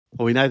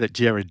Well, we know that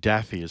Jared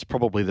Daffy is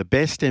probably the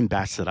best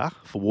ambassador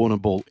for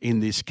Warrnambool in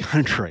this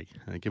country,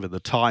 given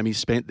the time he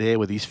spent there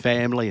with his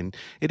family. And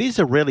it is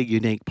a really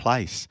unique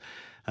place,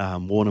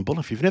 Warrnambool.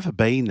 If you've never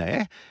been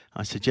there,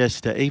 I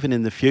suggest even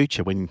in the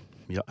future,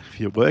 if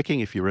you're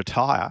working, if you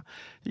retire,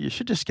 you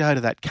should just go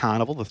to that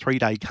carnival, the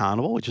 3-day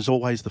carnival, which is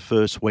always the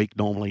first week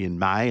normally in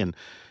May, and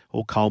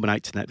all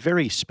culminates in that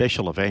very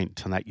special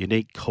event and that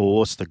unique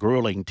course, the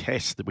gruelling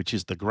test, which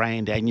is the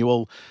grand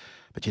annual.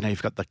 But,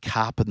 you've got the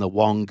Cup and the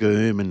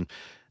Wongoom, and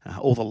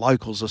all the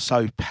locals are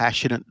so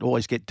passionate,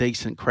 always get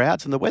decent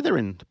crowds. And the weather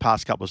in the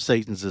past couple of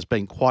seasons has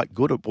been quite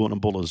good at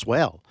Warrnambool as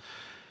well.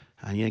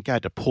 Go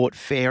to Port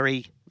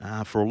Fairy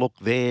for a look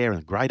there,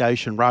 and Great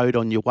Ocean Road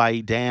on your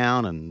way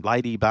down, and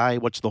Lady Bay,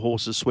 watch the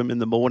horses swim in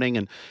the morning.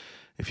 And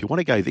if you want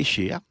to go this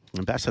year,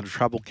 Ambassador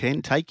Trouble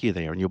can take you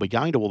there, and you'll be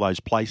going to all those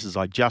places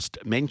I just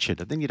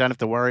mentioned. And then you don't have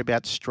to worry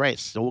about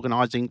stress,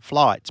 organising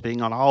flights,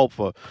 being on hold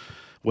for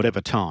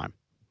whatever time.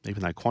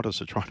 Even though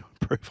Qantas are trying to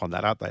improve on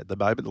that, aren't they, at the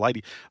moment? The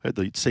lady, I heard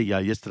the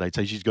CEO yesterday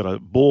say she's got a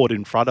board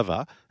in front of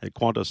her at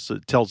Qantas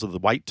that tells her the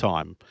wait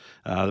time,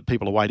 that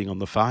people are waiting on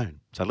the phone.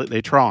 So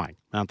they're trying,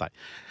 aren't they?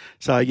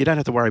 So you don't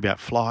have to worry about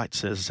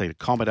flights. As I say,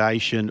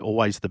 accommodation,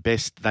 always the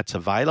best that's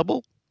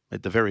available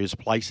at the various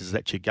places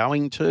that you're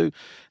going to.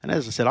 And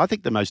as I said, I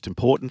think the most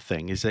important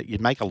thing is that you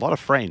make a lot of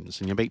friends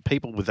and you meet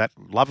people with that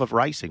love of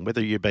racing,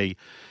 whether you be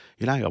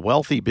a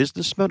wealthy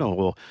businessman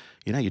or,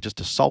 you're just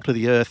a salt of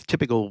the earth,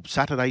 typical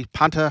Saturday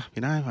punter,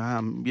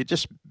 you're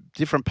just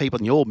different people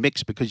and you all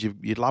mix because you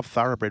love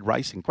thoroughbred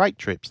racing. Great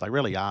trips, they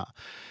really are.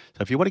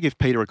 So if you want to give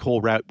Peter a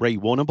call, re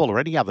Warrnambool or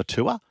any other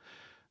tour,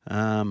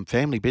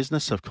 family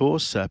business, of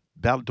course,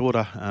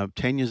 daughter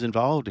Tanya's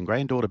involved and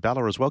granddaughter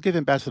Bella as well, give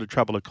Ambassador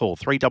Trouble a call,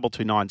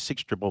 3229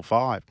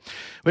 6555.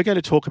 We're going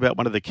to talk about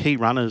one of the key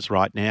runners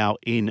right now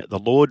in the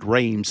Lord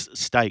Reims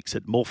Stakes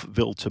at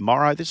Morpheville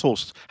tomorrow. This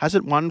horse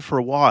hasn't won for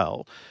a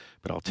while,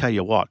 but I'll tell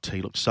you what,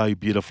 he looks so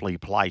beautifully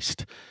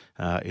placed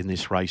in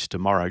this race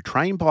tomorrow.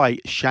 Trained by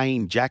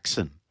Shane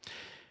Jackson.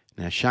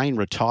 Now, Shane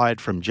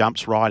retired from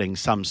jumps riding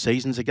some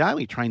seasons ago.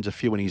 He trains a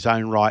few in his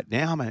own right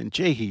now, and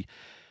gee,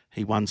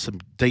 he won some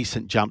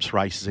decent jumps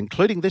races,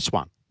 including this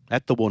one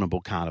at the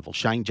Warrnambool Carnival.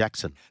 Shane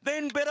Jackson.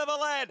 Then Bit of a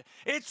Lad.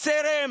 It's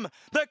ZM,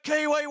 the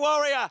Kiwi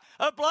Warrior.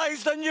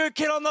 Ablaze, the new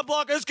kid on the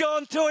block, has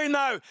gone to him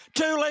though.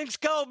 2 lengths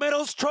gold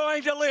medals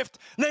trying to lift.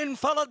 Then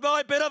followed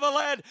by Bit of a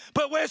Lad.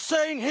 But we're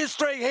seeing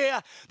history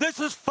here. This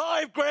is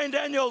 5 grand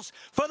annuals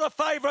for the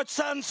favourite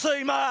Sun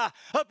Seamar.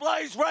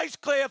 Ablaze race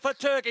clear for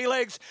Turkey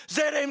Legs.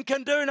 ZM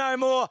can do no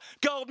more.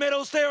 Gold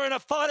medals there in a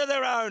fight of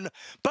their own.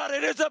 But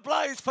it is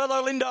Ablaze for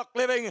the Lindock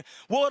Living.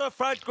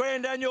 Waterfront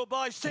grand annual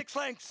by 6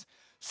 lengths.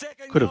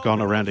 Could have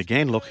gone around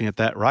again looking at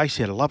that race.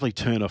 He had a lovely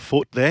turn of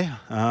foot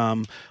there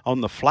on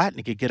the flat, and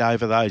he could get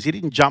over those. He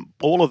didn't jump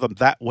all of them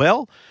that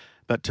well,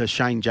 but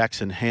Shane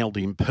Jackson handled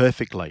him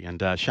perfectly.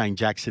 And Shane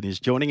Jackson is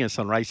joining us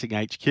on Racing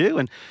HQ.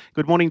 And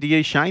good morning to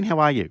you, Shane. How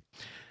are you?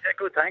 Yeah,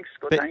 good, thanks.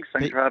 Thanks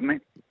for having me.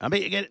 I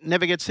mean, you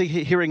never get sick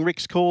hearing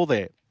Rick's call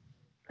there.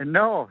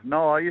 No,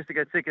 I used to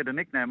get sick of the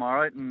nickname, all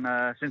right, and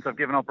since I've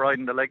given up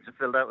riding, the legs have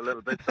filled out a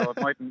little bit, so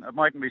it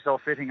mightn't be so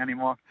fitting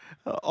anymore.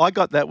 I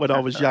got that when I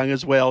was young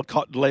as well,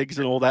 cotton legs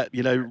and all that,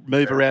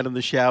 move around in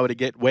the shower to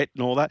get wet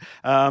and all that.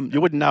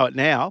 You wouldn't know it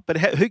now, but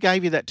who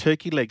gave you that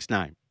turkey legs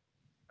name?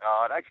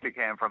 It actually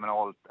came from an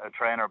old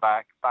trainer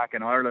back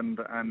in Ireland,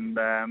 and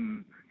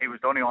he was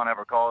the only one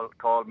ever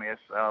called me it.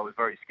 I was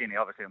very skinny.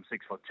 Obviously, I'm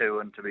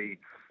 6'2", and to be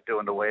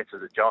doing the weights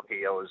as a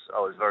jockey, I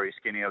was very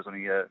skinny. I was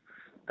only a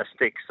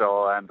stick,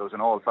 so there was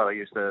an old fella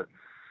used to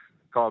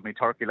call me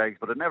Turkey Legs,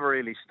 but it never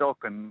really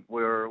stuck. And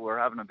we were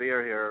having a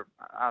beer here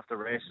after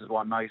races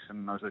one night,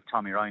 and I was with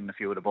Tommy Ryan and a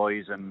few of the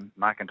boys, and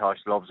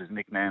McIntosh loves his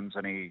nicknames,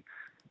 and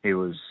he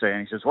was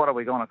saying, he says, "What are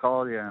we going to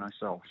call you?" And I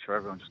said, "Oh, sure,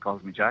 everyone just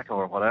calls me Jacko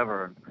or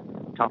whatever."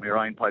 And Tommy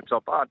Ryan pipes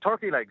up,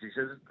 Turkey Legs. He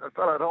says, "A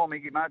fella at home,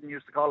 Iggy Madden,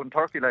 used to call him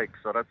Turkey Legs."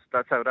 So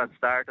that's how that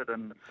started,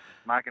 and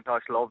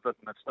McIntosh loved it,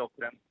 and it stuck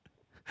then.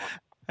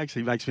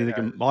 Actually makes me think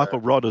of Michael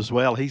Rodd as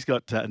well. He's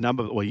got he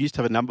used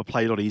to have a number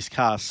plate on his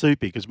car,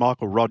 Soupy, because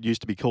Michael Rodd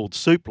used to be called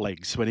Soup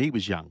Legs when he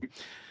was young.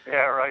 Yeah,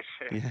 right.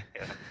 Yeah.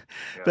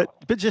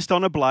 But just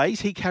on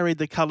Ablaze, he carried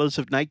the colours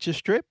of Nature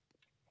Strip.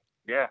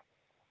 Yeah.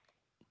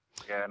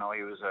 Yeah, no,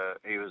 he was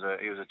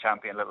a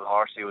champion little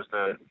horse. He was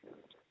the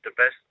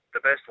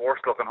best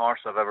worst looking horse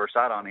I've ever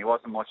sat on. He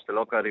wasn't much to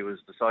look at. He was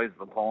the size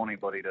of a pony,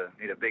 but he'd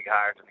a big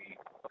heart, and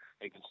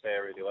he could stay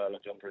really well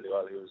and jump really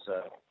well.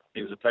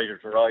 He was a pleasure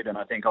to ride, and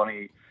I think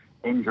only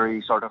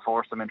injury sort of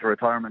forced him into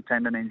retirement.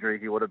 Tendon injury,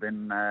 he would have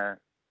been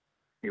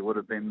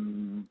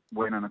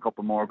winning a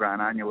couple more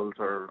grand annuals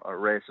or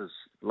races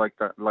like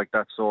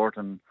that sort,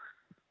 and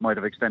might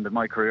have extended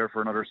my career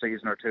for another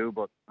season or two.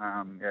 But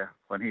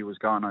when he was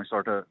gone, I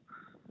sort of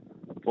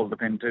pulled the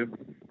pin too.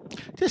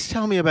 Just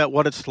tell me about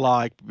what it's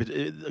like,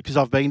 because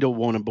I've been to a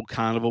Warrnambool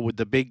Carnival with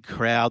the big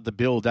crowd, the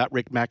build-up.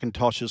 Rick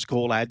McIntosh's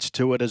call adds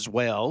to it as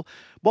well.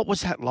 What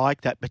was that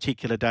like that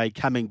particular day,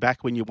 coming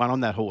back when you won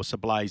on that horse,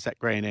 Ablaze, that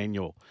Grand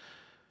Annual?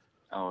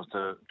 It was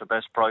the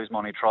best prize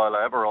money trial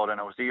I ever rode, and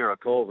it was the year of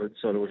COVID,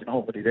 so there was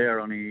nobody there.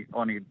 Only.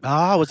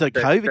 Was it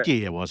COVID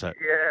year? Was it?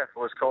 Yeah, it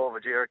was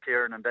COVID year.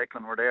 Kieran and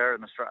Declan were there,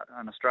 and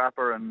a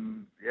strapper,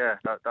 and yeah,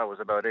 that was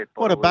about it.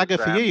 But What a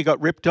bugger for you! You got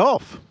ripped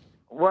off.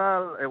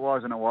 Well, it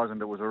was and it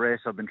wasn't. It was a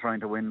race I've been trying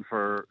to win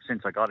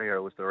since I got here.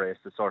 It was the race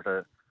that sort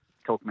of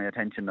took my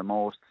attention the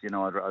most. You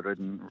know, I'd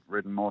ridden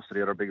most of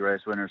the other big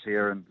race winners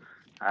here, and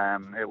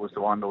it was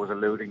the one that was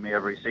eluding me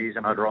every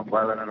season. I'd run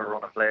well in it, I'd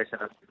run a place in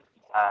it.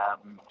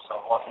 So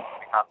I wasn't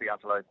really happy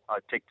until I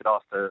ticked it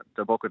off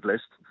the bucket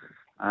list.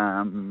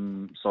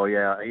 So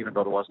yeah, even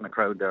though there wasn't a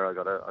crowd there, I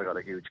got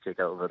a huge kick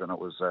out of it, and it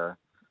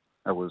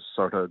was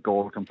sort of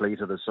goal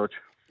completed as such.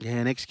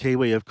 Yeah, next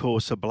Kiwi, of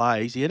course, a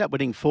Blaze. You ended up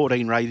winning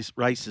 14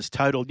 races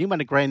total. You won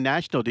a Grand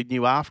National, didn't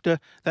you, after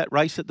that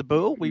race at the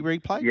Bull we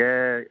replayed?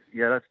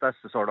 Yeah, that's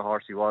the sort of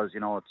horse he was. You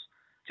know, it's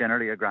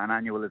generally a Grand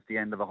Annual at the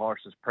end of a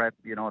horse's prep.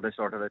 You know, it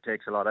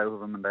takes a lot out of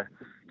them, and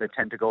they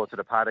tend to go to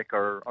the paddock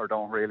or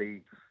don't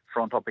really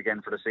front up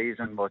again for the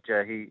season. But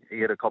yeah, he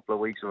had a couple of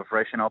weeks of a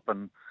freshen up,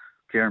 and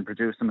Kieran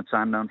produced him at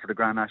Sandown for the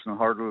Grand National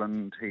Hurdle,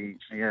 and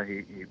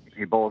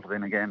he bolted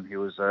in again. He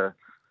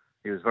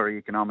was very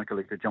economical.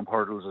 He could jump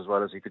hurdles as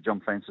well as he could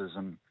jump fences,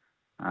 and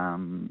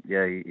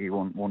he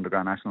won the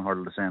Grand National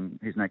Hurdle the same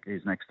his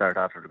next start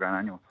after the Grand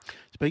Annual.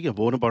 Speaking of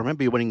Warrnambool, I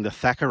remember you winning the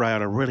Thackeray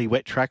on a really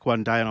wet track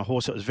one day on a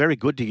horse that was very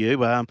good to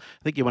you. I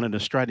think you won an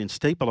Australian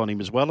steeple on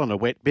him as well on a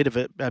wet bit of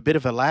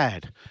a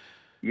lad.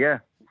 Yeah,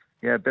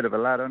 a bit of a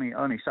lad.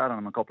 Only sat on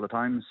him a couple of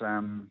times.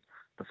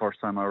 The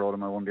first time I rode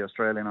him, I won the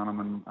Australian on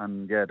him,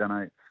 and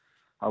then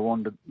I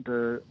won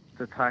the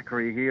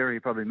Thackeray here. He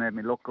probably made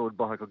me look good,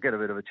 but I could get a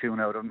bit of a tune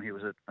out of him. He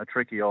was a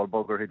tricky old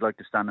bugger. He'd like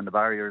to stand in the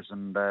barriers,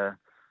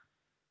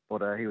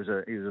 but he was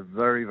a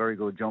very, very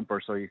good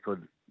jumper. So you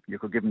could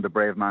give him the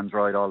brave man's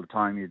ride all the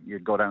time.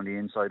 You'd go down the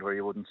inside where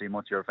you wouldn't see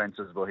much of your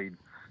fences, but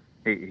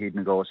he'd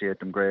negotiate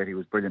them great. He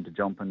was brilliant to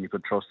jump, and you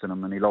could trust in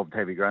him, and he loved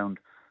heavy ground.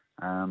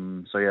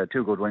 So yeah,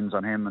 2 good wins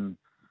on him, and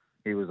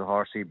he was a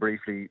horse. He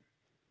briefly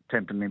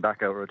tempted me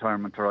back out of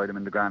retirement to ride him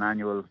in the Grand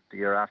Annual the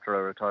year after I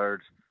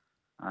retired.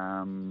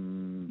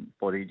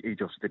 But he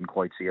just didn't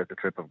quite see out the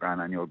trip of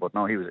Grand Annual. But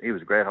no, he was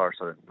a great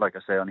horse. Like I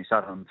say, I only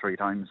sat on him 3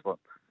 times, but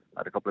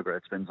had a couple of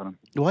great spins on him.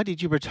 Why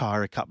did you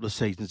retire a couple of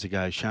seasons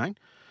ago, Shane?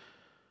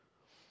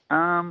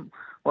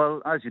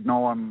 Well, as you'd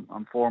know,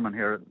 I'm foreman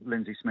here at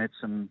Lindsay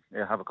Smith's, and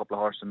I have a couple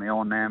of horses in my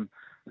own name.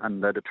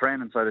 And the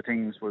training side of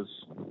things was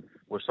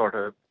sort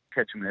of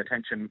catching my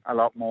attention a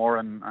lot more,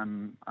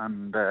 and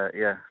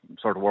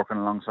sort of working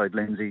alongside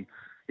Lindsay.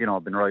 You know,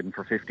 I've been riding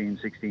for 15,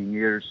 16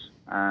 years.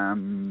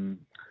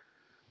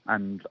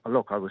 And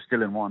look, I was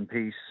still in one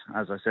piece.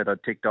 As I said,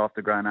 I'd ticked off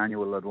the Grand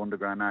Annual. I'd won the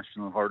Grand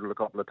National Hurdle a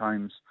couple of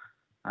times.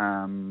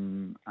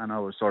 And I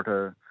was sort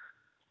of,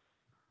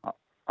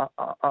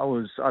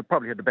 I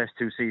probably had the best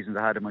 2 seasons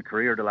I had in my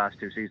career. The last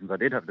 2 seasons, I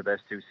did have the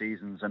best 2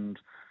 seasons, and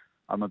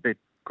I'm a bit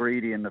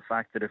greedy in the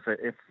fact that if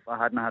I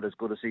hadn't had as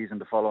good a season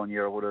the following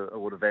year, it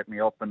would have ate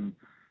me up. And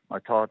I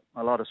thought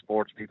a lot of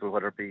sports people,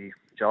 whether it be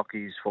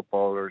jockeys,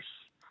 footballers,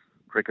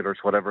 cricketers,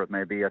 whatever it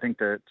may be, I think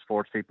that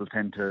sports people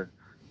tend to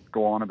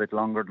go on a bit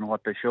longer than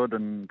what they should,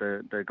 and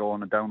they go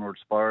on a downward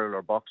spiral,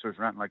 or boxers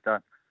or anything like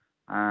that.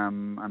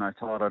 And I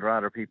thought I'd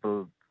rather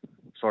people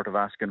sort of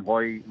asking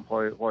why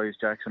is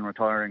Jackson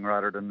retiring,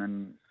 rather than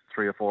in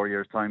 3 or 4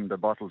 years' time the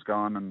bottle's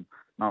gone and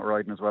not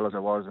riding as well as I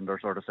was, and they're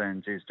sort of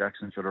saying, geez,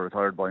 Jackson should have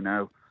retired by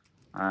now.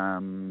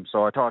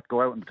 So I thought,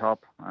 go out on the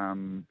top.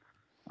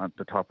 At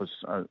the top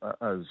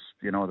as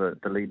you know,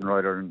 the leading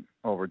rider in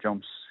over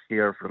jumps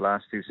here for the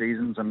last 2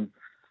 seasons, and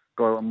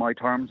go out on my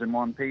terms in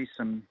one piece,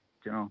 and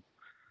you know,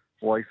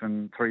 wife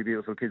and 3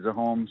 beautiful kids at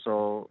home.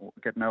 So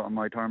getting out on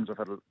my terms, I've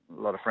had a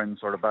lot of friends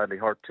sort of badly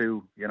hurt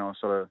too. You know,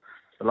 so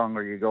the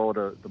longer you go,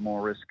 the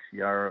more risk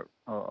you are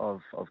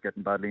of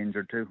getting badly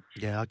injured too.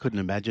 Yeah, I couldn't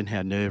imagine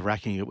how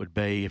nerve-wracking it would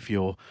be if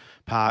your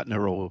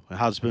partner or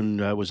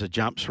husband was a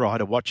jumps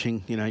rider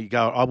watching. You know, you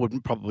go, I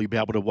wouldn't probably be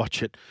able to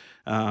watch it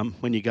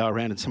when you go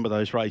around in some of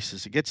those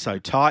races. It gets so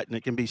tight and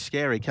it can be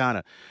scary, can't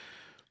it?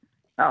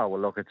 Oh,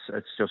 well, look,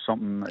 it's just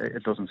something,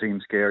 it doesn't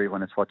seem scary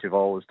when it's what you've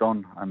always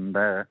done. And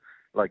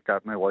like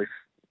that, my wife,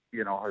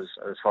 you know,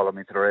 has followed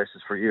me to the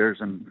races for years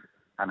and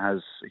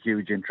has a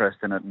huge interest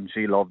in it, and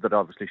she loved it.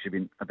 Obviously, she'd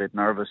been a bit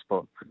nervous,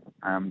 but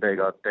they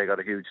got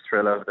a huge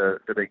thrill out of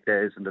the big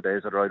days and the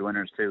days of ride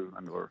winners too,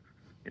 and they were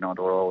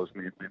always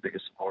my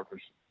biggest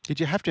supporters. Did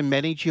you have to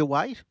manage your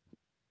weight?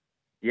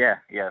 Yeah,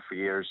 for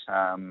years.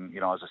 You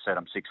know, as I said,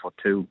 I'm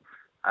 6'2".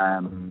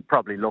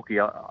 Probably lucky.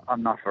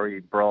 I'm not very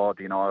broad.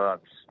 You know, I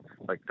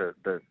like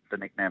the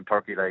nickname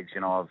Turkey Legs.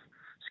 You know, I've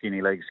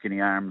skinny legs,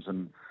 skinny arms,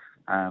 and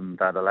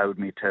that allowed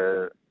me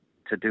to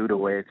do the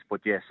weights. But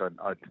yes,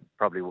 I'd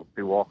probably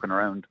be walking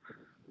around.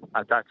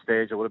 At that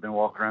stage, I would have been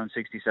walking around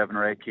 67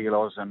 or 8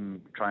 kilos, and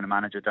trying to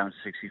manage it down to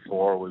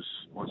 64 was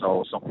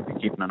always something to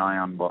be keeping an eye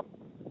on. But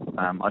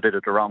I did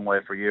it the wrong way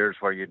for years,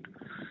 where you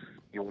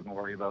wouldn't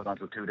worry about it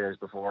until 2 days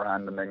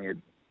beforehand, and then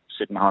you'd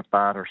sit in a hot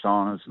bath or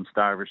saunas and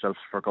starve yourself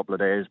for a couple of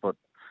days. But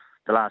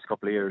the last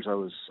couple of years I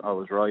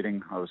was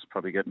riding, I was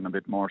probably getting a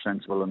bit more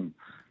sensible, and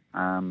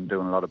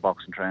doing a lot of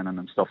boxing training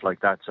and stuff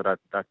like that. So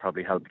that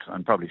probably helped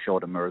and probably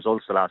showed him the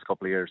results the last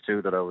couple of years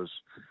too, that I was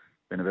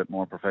being a bit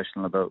more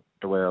professional about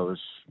the way I was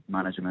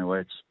managing my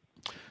weights.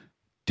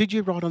 Did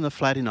you ride on the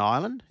flat in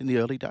Ireland in the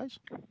early days?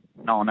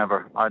 No,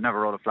 never. I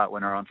never rode a flat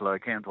winner until I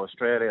came to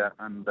Australia,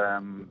 and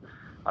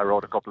I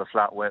rode a couple of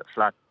flat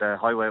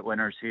high weight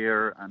winners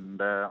here,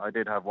 and I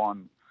did have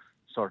one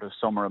sort of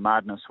summer of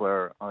madness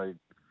where I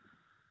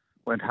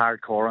went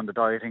hardcore on the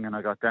dieting, and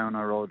I got down.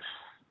 I rode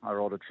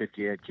at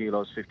 58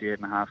 kilos, 58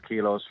 and a half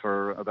kilos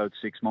for about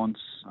 6 months.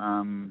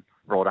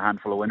 Rode a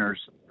handful of winners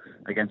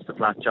against the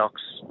flat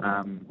jocks.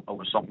 It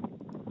was something,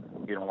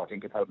 I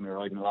think it helped me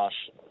riding a lot,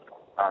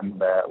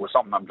 and it was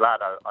something I'm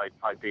glad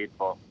I did,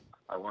 but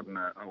I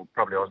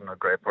probably wasn't a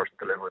great person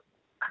to live with.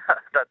 At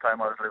that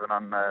time I was living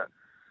on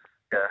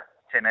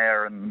thin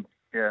air and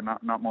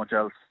not much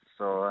else.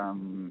 So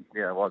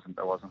it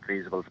wasn't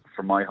feasible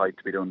for my height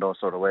to be doing those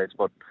sort of weights.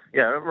 But I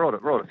rode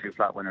a few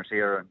flat winners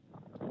here,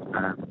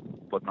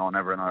 but no,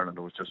 never in Ireland.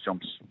 It was just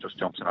jumps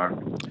in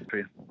Ireland.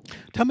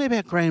 Tell me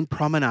about Grand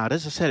Promenade.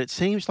 As I said, it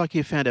seems like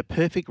you found a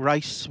perfect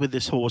race with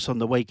this horse on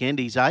the weekend.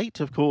 He's 8,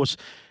 of course.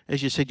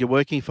 As you said, you're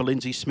working for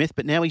Lindsay Smith,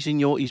 but now he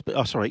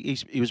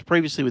was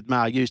previously with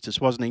Mar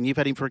Eustace, wasn't he? And you've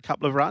had him for a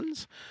couple of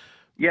runs.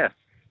 Yeah,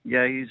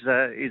 he's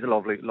a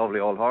lovely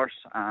old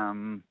horse.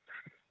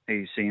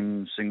 He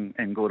seems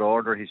in good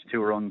order. His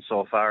 2 runs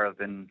so far have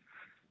been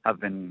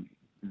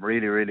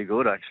really, really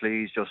good.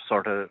 Actually, he's just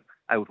sort of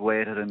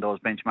outweighted in those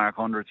benchmark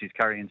hundreds. He's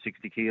carrying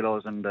 60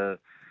 kilos, and the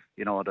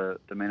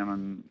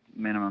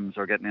minimums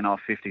are getting in off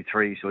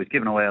 53. So he's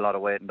given away a lot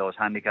of weight in those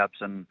handicaps,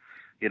 and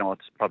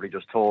it's probably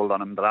just told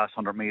on him the last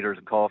 100 metres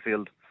in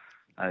Caulfield.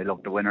 He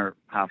looked the winner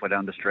halfway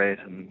down the straight,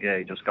 and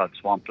he just got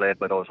swamp played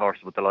by those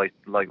horses with the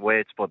light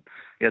weights. But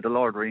the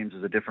Lord Reims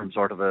is a different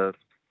sort of a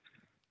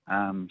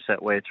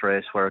set weights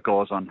race, where it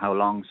goes on how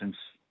long since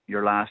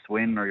your last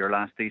win or your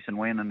last decent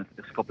win, and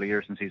it's a couple of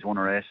years since he's won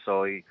a race.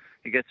 So he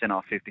gets in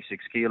off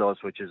 56 kilos,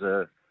 which is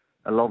a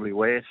lovely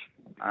weight.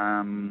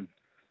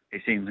 He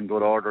seems in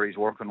good order. He's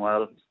working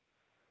well.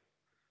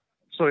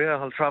 So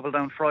I'll travel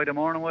down Friday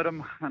morning with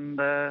him, and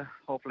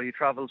hopefully he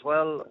travels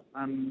well,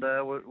 and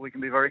we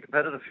can be very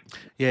competitive.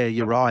 Yeah,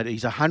 you're right.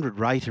 He's 100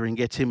 rater and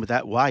gets in with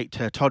that weight.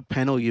 Todd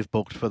Pennell, you've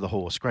booked for the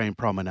horse, Grand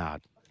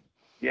Promenade.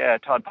 Yeah,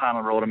 Todd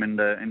Pennell rode him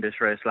in this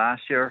race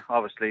last year.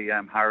 Obviously,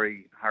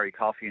 Harry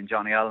Coffey and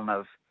Johnny Allen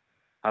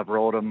have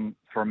rode him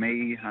for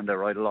me, and they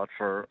ride a lot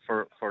for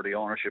the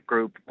ownership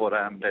group, but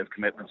they have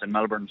commitments in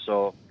Melbourne,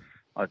 so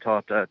I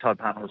thought Todd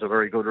Pennell was a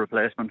very good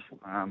replacement,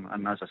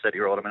 and as I said, he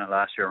rode him in it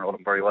last year and rode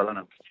him very well in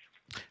it.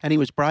 And he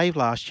was brave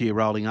last year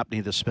rolling up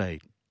near the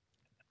speed.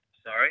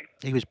 Sorry?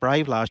 He was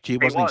brave last year,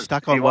 wasn't he?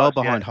 Stuck on well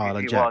behind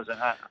Highland Jack. He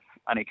was,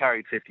 and he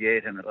carried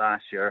 58 in it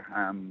last year.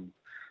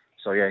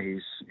 So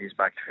he's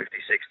back to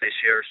 56 this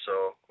year.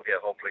 So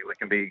hopefully we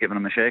can be giving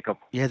him a shake-up.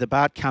 Yeah, the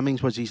Bart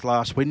Cummings was his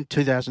last win,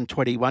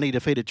 2021. He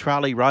defeated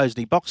Charlie Rose, and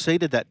he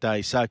box-seated that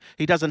day, so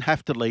he doesn't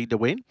have to lead to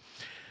win.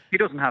 He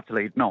doesn't have to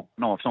lead. No.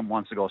 If someone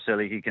wants to go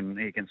silly, he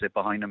can sit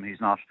behind him.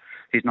 He's not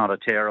a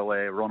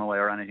tearaway, runaway,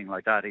 or anything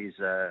like that.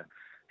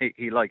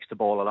 He likes to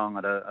bowl along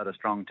at a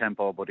strong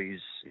tempo, but he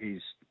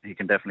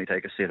can definitely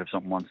take a sit if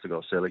someone wants to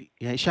go silly.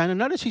 Yeah, Shane, I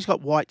noticed he's got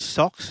white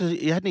socks. Has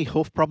he had any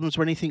hoof problems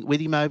or anything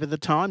with him over the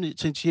time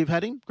since you've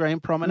had him,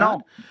 Grand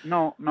Promenade?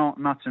 No,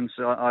 not since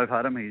I've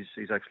had him.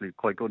 He's actually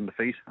quite good in the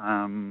feet.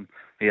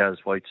 He has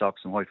white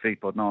socks and white feet,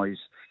 but no, he's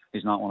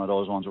not one of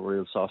those ones with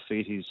real soft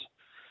feet. He's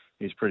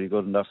pretty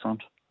good in that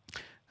front.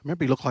 I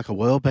remember he looked like a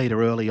world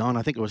beater early on.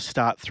 I think it was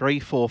start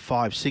 3, 4,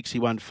 5, 6. He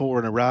won 4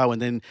 in a row.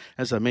 And then,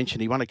 as I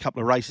mentioned, he won a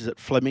couple of races at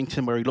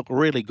Flemington where he looked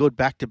really good,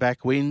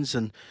 back-to-back wins.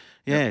 And,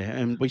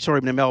 and we saw him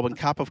in the Melbourne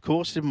Cup, of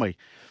course, didn't we?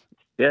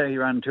 Yeah, he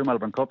ran 2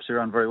 Melbourne Cups. He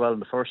ran very well in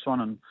the first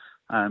one.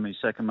 And his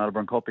second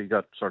Melbourne Cup, he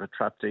got sort of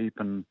trapped deep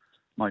and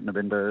mightn't have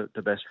been the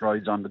best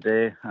rides on the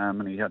day.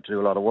 And he had to do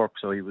a lot of work.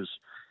 So he was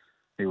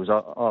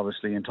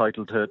obviously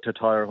entitled to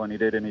tire when he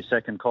did in his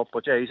second cup.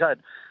 But he's had,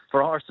 for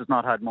a horse that's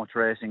not had much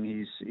racing,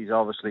 he's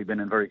obviously been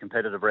in very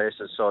competitive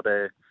races. So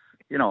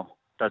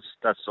that's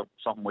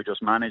something we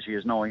just manage. He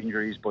has no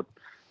injuries, but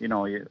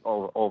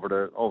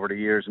over the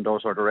years in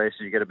those sort of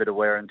races, you get a bit of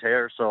wear and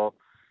tear. So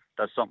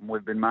that's something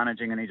we've been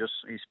managing, and he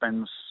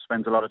spends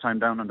a lot of time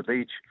down on the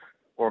beach,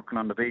 working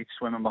on the beach,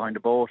 swimming behind the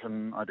boat,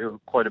 and I do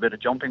quite a bit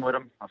of jumping with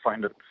him. I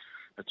find it.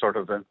 It's sort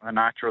of a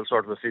natural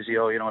sort of a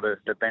physio,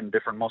 to bend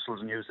different muscles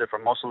and use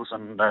different muscles.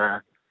 And,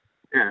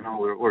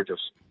 we're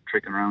just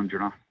tricking around,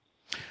 not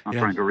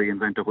trying to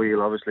reinvent the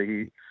wheel.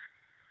 Obviously,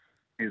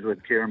 he's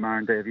with Kieran Maher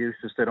and Dave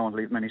Eustace. They don't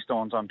leave many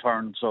stones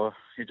unturned. So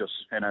he just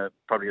in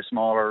probably a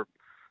smaller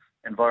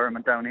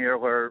environment down here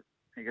where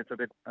he gets a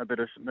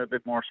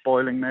bit more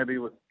spoiling, maybe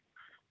with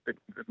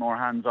bit more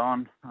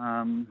hands-on.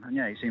 And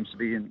yeah, he seems to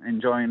be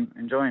enjoying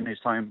his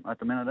time at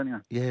the minute anyway.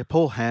 Yeah,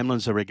 Paul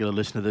Hamlin's a regular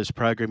listener to this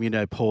program. You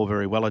know Paul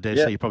very well, I dare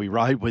Yeah. say you probably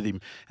rode with him.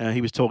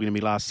 He was talking to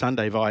me last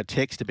Sunday via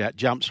text about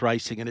jumps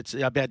racing, and it's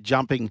about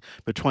jumping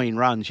between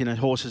runs. You know,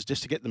 horses,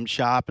 just to get them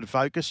sharp and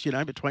focused, you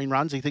know, between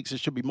runs. He thinks there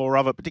should be more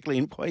of it, particularly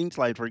in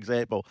Queensland, for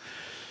example.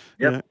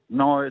 Yep. Yeah.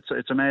 No,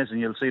 it's amazing.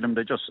 You'll see them.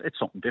 It's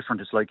something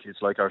different. It's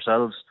like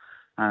ourselves.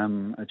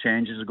 A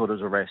change is as good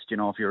as a rest. You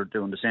know, if you're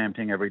doing the same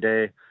thing every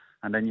day,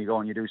 and then you go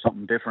and you do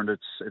something different,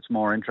 it's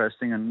more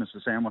interesting. And it's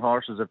the same with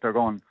horses. If they're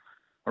going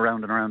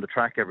around and around the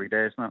track every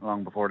day, it's not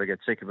long before they get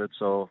sick of it.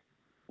 So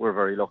we're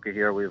very lucky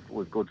here.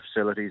 We've good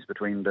facilities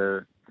between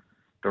the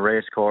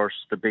race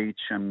course, the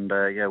beach, and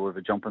we've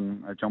a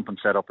jumping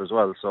setup as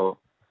well. So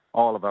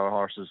all of our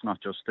horses,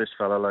 not just this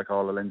fella, like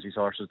all of Lindsay's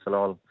horses, they'll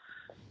all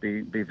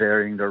be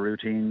varying their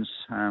routines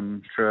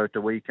throughout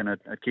the week, and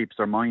it keeps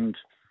their mind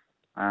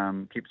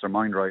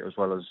right as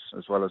well as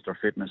their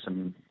fitness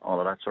and all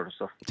of that sort of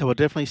stuff. So we'll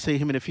definitely see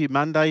him in a few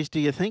Mondays,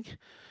 do you think?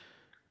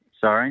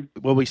 Sorry?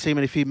 Will we see him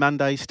in a few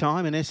Mondays'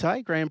 time in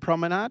SA, Grand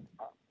Promenade?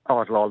 Oh,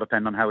 it'll all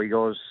depend on how he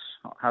goes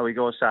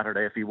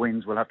Saturday. If he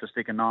wins, we'll have to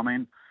stick a nom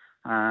in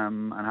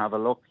and have a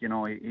look. You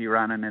know, he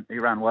ran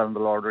well in the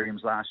Lord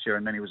Reims last year,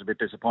 and then he was a bit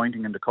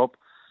disappointing in the Cup.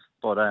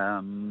 But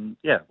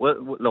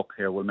look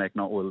here,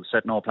 we'll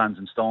set no plans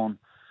in stone.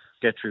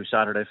 Get through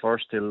Saturday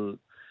first.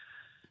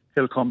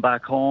 He'll come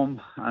back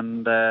home,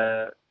 and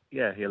there's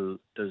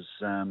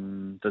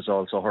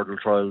also hurdle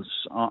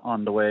trials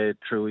on the way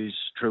through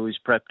his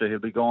prep that he'll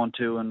be going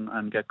to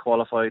and get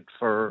qualified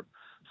for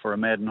a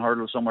maiden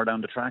hurdle somewhere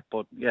down the track.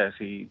 But yeah,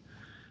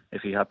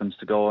 if he happens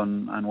to go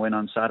and win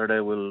on Saturday,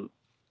 we'll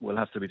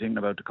have to be thinking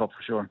about the Cup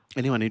for sure.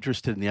 Anyone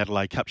interested in the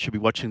Adelaide Cup should be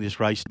watching this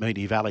race.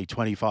 Moonee Valley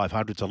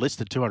 2500. It's a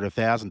listed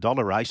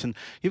 $200,000 race, and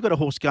you've got a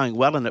horse going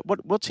well in it.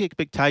 What's the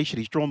expectation?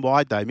 He's drawn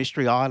wide though,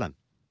 Mystery Island.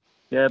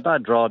 Yeah,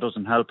 bad draw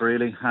doesn't help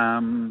really.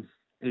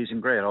 He's in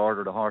great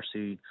order. The horse,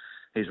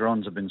 his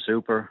runs have been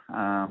super.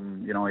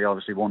 You know, he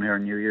obviously won here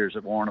in New Year's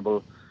at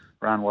Warrnambool,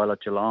 ran well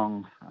at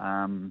Geelong.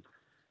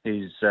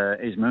 His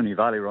Moonee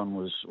Valley run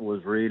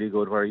was really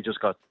good, where he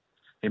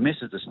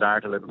misses the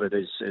start a little bit.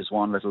 Is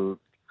one little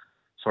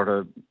sort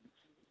of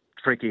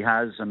trick he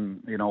has,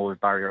 and you know, with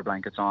barrier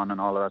blankets on and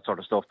all of that sort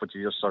of stuff. But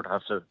you just sort of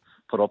have to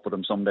put up with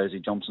him. Some days he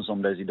jumps and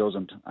some days he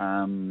doesn't.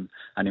 And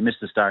he missed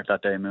the start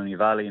that day in Moonee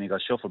Valley, and he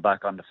got shuffled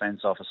back on the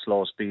fence off a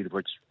slow speed,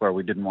 where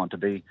we didn't want to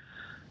be.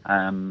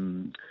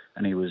 And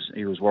he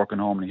was working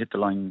home, and he hit the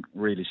line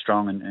really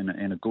strong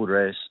in a good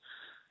race,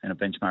 in a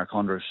benchmark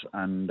 100.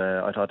 And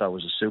I thought that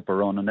was a super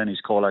run. And then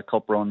his Colac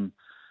Cup run,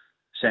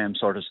 same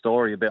sort of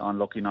story, a bit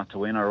unlucky not to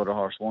win. Our other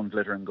horse won,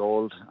 Glitter and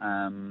Gold.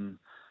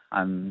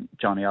 And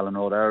Johnny Allen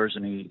rode ours,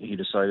 and he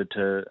decided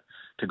to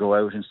go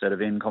out instead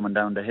of in, coming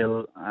down the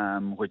hill,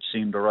 which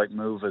seemed the right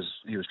move, as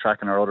he was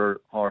tracking our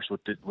other horse,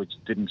 which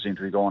didn't seem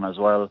to be going as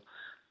well.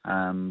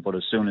 But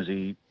as soon as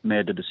he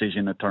made the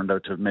decision, it turned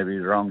out to maybe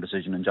the wrong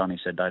decision, and Johnny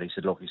said that. He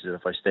said,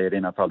 if I stayed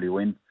in, I'd probably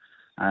win.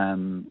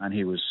 And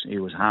he was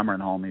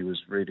hammering home. He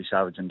was really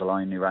savage in the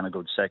line. He ran a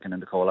good second in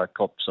the Colac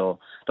Cup. So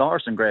the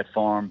horse in great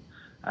form.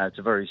 It's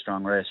a very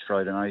strong race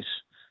Friday night.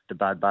 The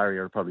bad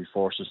barrier probably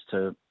forces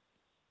to,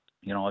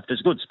 you know, if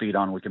there's good speed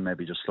on, we can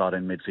maybe just slot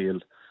in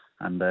midfield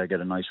and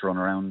get a nice run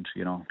around,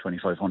 you know,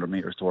 2,500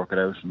 metres to work it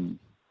out. And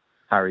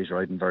Harry's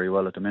riding very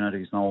well at the minute.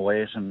 He's no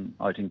weight, and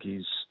I think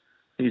he's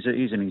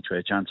an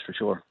each-way chance for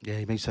sure. Yeah,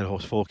 he makes that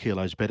horse 4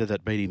 kilos better.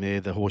 That beat him there,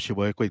 the horse you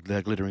work with,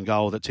 the Glitter and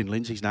Gold, that's in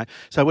Lindsay's name.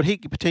 So would he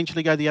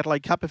potentially go the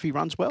Adelaide Cup if he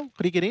runs well?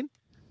 Could he get in?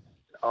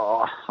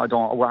 Oh, I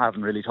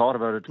haven't really thought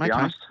about it, to be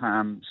honest.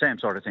 Same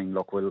sort of thing.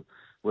 Look,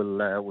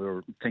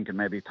 we're thinking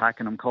maybe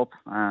Pakenham Cup,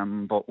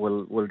 but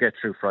we'll get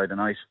through Friday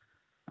night.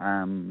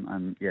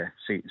 And yeah,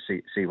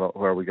 see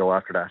where we go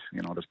after that.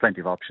 You know, there's plenty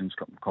of options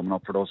coming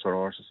up for those sort of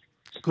horses.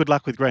 Good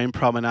luck with Grand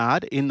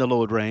Promenade in the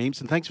Lord Reims,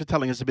 and thanks for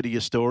telling us a bit of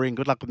your story, and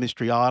good luck with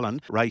Mystery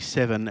Island, race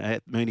 7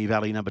 at Moonee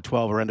Valley, number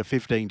 12, around a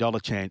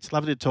 $15 chance.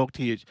 Lovely to talk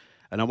to you,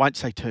 and I won't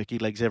say turkey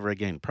legs ever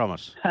again,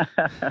 promise.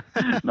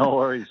 No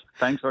worries.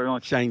 Thanks very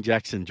much. Shane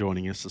Jackson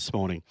joining us this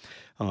morning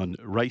on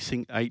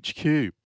Racing HQ.